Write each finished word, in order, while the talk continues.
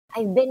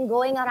I've been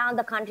going around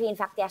the country. In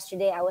fact,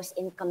 yesterday I was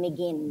in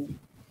Camiguin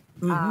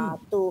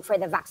for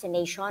the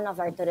vaccination of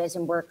our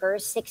tourism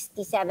workers.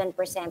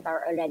 67%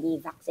 are already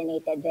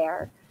vaccinated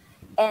there.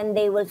 And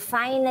they will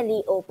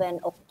finally open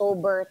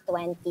October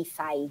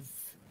 25.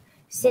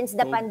 Since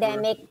the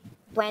pandemic,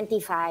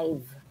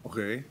 25.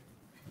 Okay.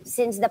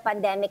 Since the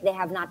pandemic, they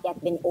have not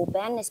yet been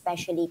open,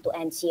 especially to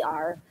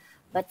NCR.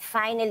 But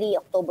finally,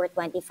 October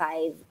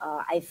 25,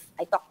 I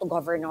talked to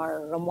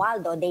Governor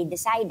Romualdo. They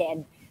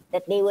decided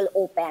that they will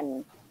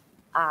open.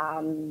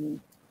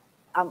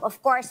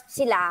 Of course,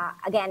 sila,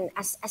 again,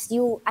 as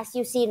you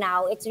see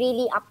now, it's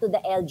really up to the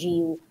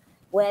LGU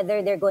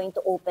whether they're going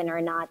to open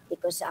or not,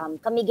 because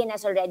Camiguin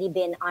has already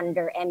been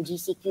under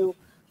MGCQ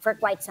for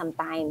quite some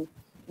time.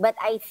 But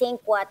I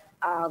think what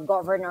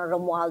Governor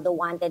Romualdo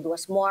wanted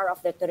was more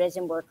of the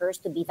tourism workers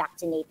to be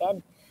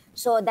vaccinated.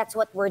 So that's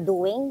what we're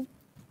doing.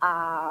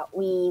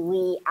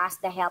 We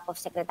asked the help of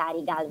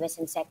Secretary Galvez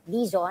and Sec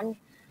Dizon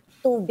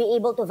to be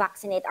able to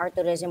vaccinate our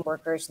tourism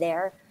workers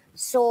there.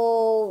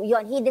 So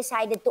yun, he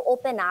decided to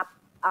open up,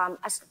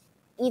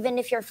 even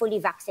if you're fully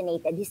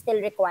vaccinated, he's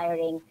still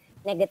requiring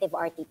negative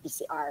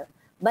RT-PCR.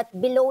 But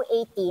below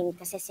 18,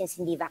 kasi since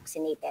hindi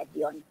vaccinated,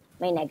 yun,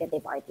 may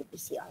negative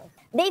RT-PCR.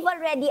 They've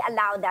already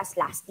allowed us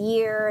last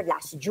year,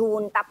 last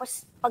June,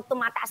 tapos pag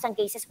tumataas ang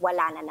cases,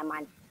 wala na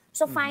naman.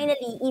 So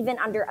finally, even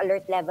under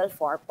alert level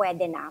 4,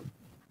 pwede na.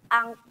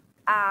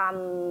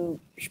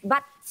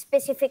 But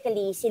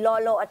specifically, si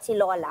Lolo at si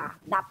Lola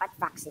dapat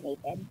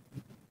vaccinated.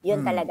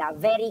 Yun talaga,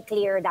 very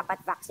clear,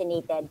 dapat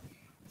vaccinated.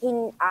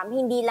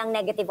 Hindi lang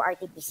negative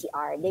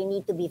RT-PCR, they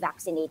need to be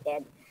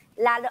vaccinated.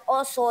 Lalo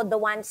also the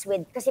ones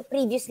with, kasi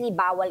previously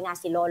bawal nga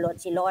si Lolo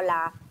at si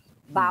Lola,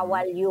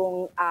 bawal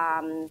yung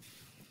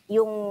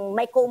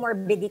may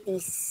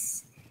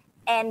comorbidities,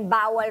 and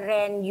bawal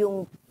rin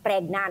yung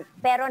pregnant.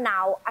 Pero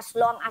now, as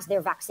long as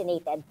they're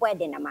vaccinated,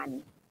 pwede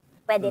naman.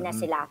 Pwede na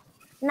sila.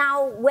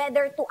 Now,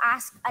 whether to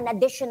ask an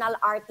additional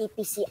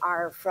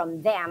RT-PCR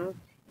from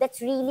them,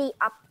 that's really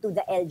up to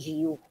the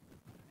LGU.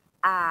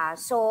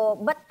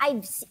 But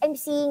I'm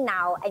seeing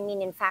now, I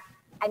mean, in fact,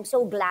 I'm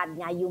so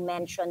glad na you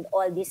mentioned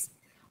all these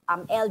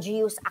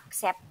LGUs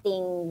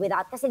accepting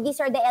without, kasi these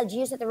are the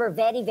LGUs that were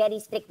very, very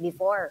strict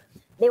before.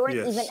 They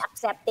weren't even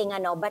accepting,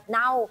 but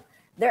now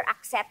they're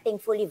accepting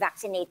fully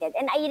vaccinated.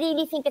 And I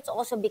really think it's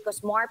also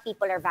because more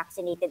people are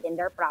vaccinated in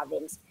their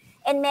province.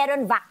 And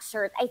meron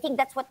VaxCert. I think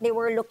that's what they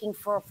were looking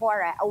for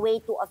a way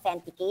to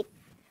authenticate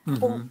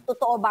kung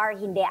totoo ba or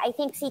hindi. I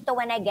think, Sito,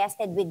 when I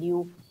guested with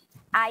you,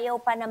 ayaw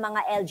pa ng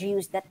mga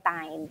LGUs that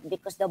time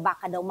because daw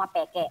baka daw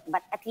mapeke.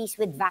 But at least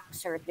with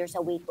VaxCert, there's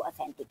a way to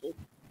authenticate.